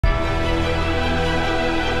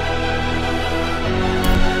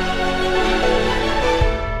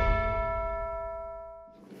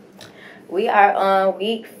We are on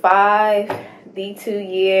week 5,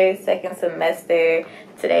 D2 year, second semester.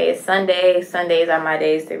 Today is Sunday. Sundays are my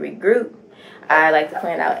days to regroup. I like to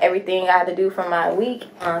plan out everything I have to do for my week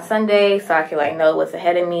on Sunday so I can know what's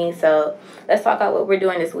ahead of me. So let's talk about what we're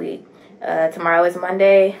doing this week. Tomorrow is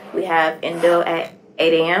Monday. We have Endo at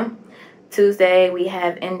 8 a.m. Tuesday, we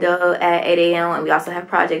have Endo at 8 a.m. and we also have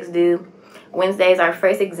projects due. Wednesday is our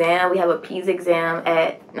first exam. We have a PEAS exam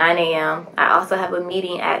at 9 a.m. I also have a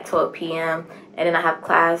meeting at 12 p.m. and then I have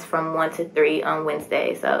class from 1 to 3 on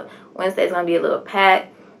Wednesday. So Wednesday is going to be a little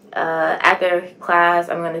packed. After class,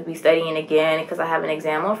 I'm going to be studying again because I have an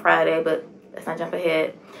exam on Friday, but let's not jump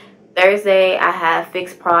ahead. Thursday, I have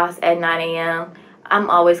fixed pros at 9 a.m. I'm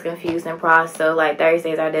always confused in pros, so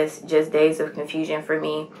Thursdays are just days of confusion for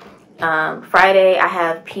me. Friday, I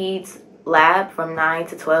have PEDS lab from 9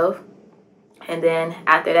 to 12. And then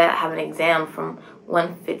after that, I have an exam from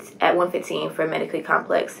 1:15 for medically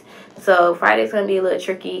complex. So Friday's going to be a little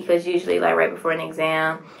tricky because usually right before an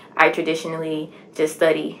exam, I traditionally just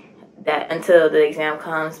study that until the exam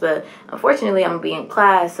comes. But unfortunately, I'm going to be in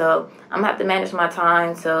class, so I'm going to have to manage my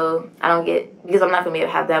time so I don't because I'm not going to be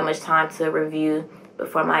able to have that much time to review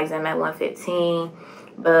before my exam at 1:15.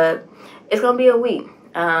 But it's going to be a week.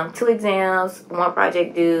 2 exams, 1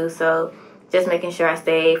 project due, so just making sure I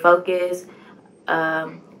stay focused.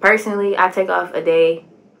 Personally, I take off a day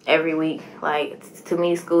every week. To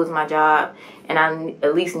me, school is my job, and I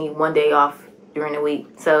at least need 1 day off during the week.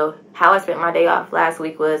 So how I spent my day off last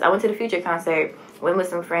week was I went to the Future concert, went with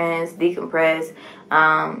some friends, decompress.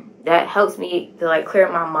 That helps me to clear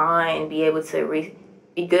my mind and be able to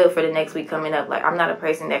be good for the next week coming up. I'm not a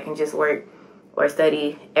person that can just work or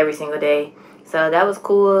study every single day. So that was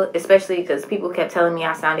cool, especially because people kept telling me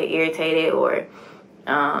I sounded irritated or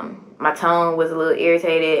my tone was a little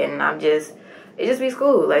irritated, and it just be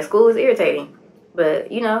school. School is irritating.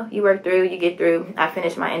 But, you work through, you get through. I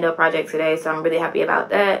finished my Endo project today, so I'm really happy about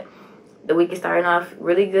that. The week is starting off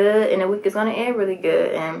really good, and the week is going to end really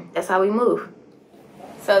good, and that's how we move.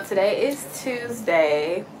 So today is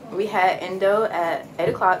Tuesday. We had Endo at 8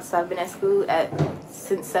 o'clock, so I've been at school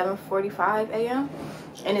since 7:45 a.m.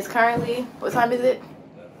 And it's currently, what time is it?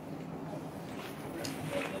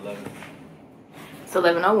 11. It's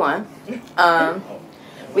 11:01.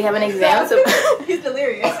 We have an exam. He's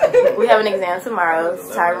delirious. We have an exam tomorrow.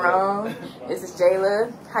 It's Tyrone. This is Jayla.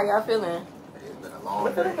 How y'all feeling?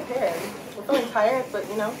 We're feeling prepared. We're feeling tired, but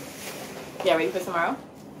Y'all ready for tomorrow?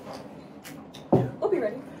 We'll be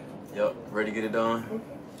ready. Yep, ready to get it done.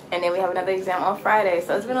 And then we have another exam on Friday.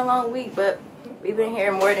 So it's been a long week, but we've been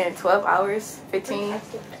here more than 12 hours, 15,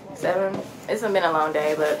 7. It's been a long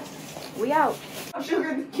day, but we out.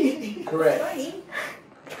 Sugar the kidney. Correct.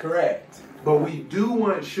 Correct. But we do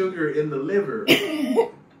want sugar in the liver.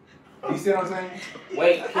 You see what I'm saying?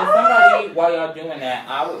 Wait, can somebody, while y'all doing that,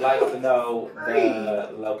 I would like to know the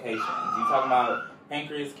locations. You talking about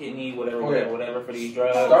pancreas, kidney, whatever for these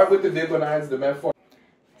drugs? Start with the Diglonides, the metformin.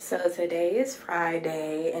 So today is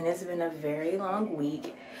Friday, and it's been a very long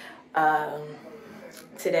week.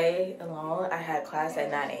 Today alone, I had class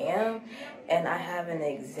at 9 a.m. and I have an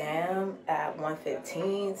exam at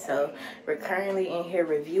 1:15. So we're currently in here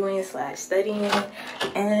reviewing / studying,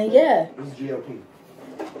 and yeah. This is GLP.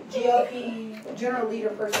 GLP, general leader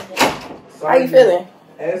person. How you feeling?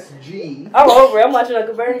 SG. I'm over it. I'm watching like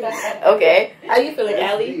a bird. Okay. How you feeling,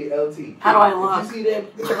 Allie? SGLT. How do I look? You see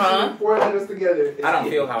that? 4 letters together. I don't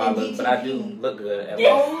feel how I look, but I do look good.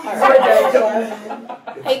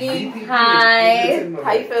 Hey, D. Hi.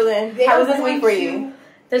 How you feeling? How was this week for you?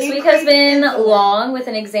 This week has been long with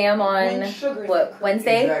an exam on,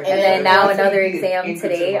 Wednesday? Exactly. And then now another exam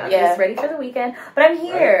today. I'm just ready for the weekend. But I'm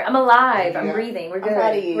here. I'm alive. I'm breathing. We're good. I'm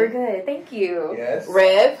proud of you. We're good. Thank you. Yes.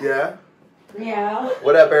 Rev? Yeah. Yeah.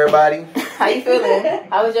 What up, everybody? How you feeling?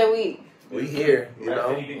 How was your week? We here, We're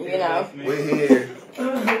here.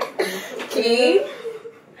 Key?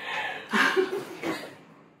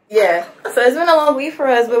 Yeah. So it's been a long week for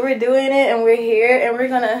us, but we're doing it and we're here and we're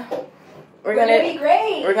gonna be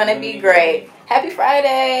great. We're gonna be great. Happy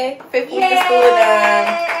Friday. 5th week of school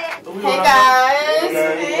done. Hey guys.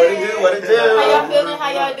 What it do? How y'all feeling?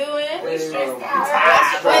 How y'all doing? We stressed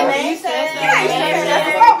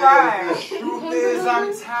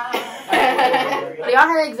Y'all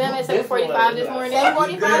had an exam at 7:45 this morning.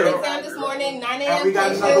 7:45 exam this morning. 9 a.m. We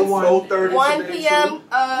got another patients. 1 p.m.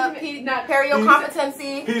 Perio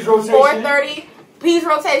competency. 4:30. P's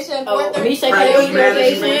rotation. 4:30. Misha K's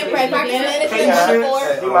rotation. Practice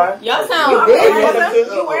management. Y'all sound good.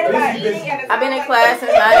 You worried about eating? I've been in class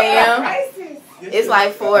since 9 a.m. It's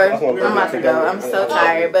like 4. I'm about to go. I'm so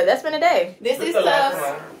tired, but that's been a day. This is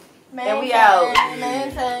Tufts. And we out.